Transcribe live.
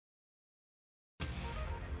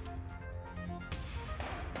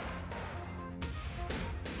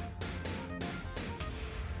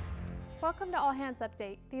Welcome to All Hands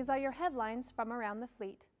Update. These are your headlines from around the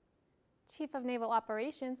fleet. Chief of Naval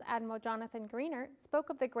Operations Admiral Jonathan Greener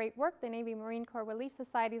spoke of the great work the Navy Marine Corps Relief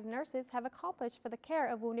Society's nurses have accomplished for the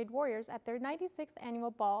care of wounded warriors at their 96th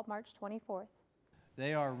annual ball, March 24th.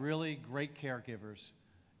 They are really great caregivers,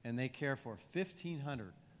 and they care for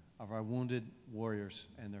 1,500 of our wounded warriors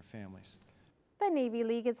and their families. The Navy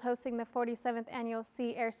League is hosting the 47th Annual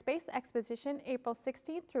Sea Air Space Exposition April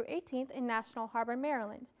 16th through 18th in National Harbor,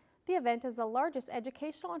 Maryland. The event is the largest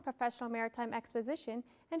educational and professional maritime exposition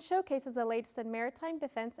and showcases the latest in maritime,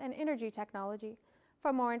 defense, and energy technology.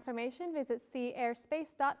 For more information, visit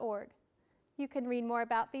seairspace.org. You can read more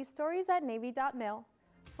about these stories at Navy.mil.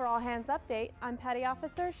 For All Hands Update, I'm Petty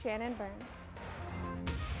Officer Shannon Burns.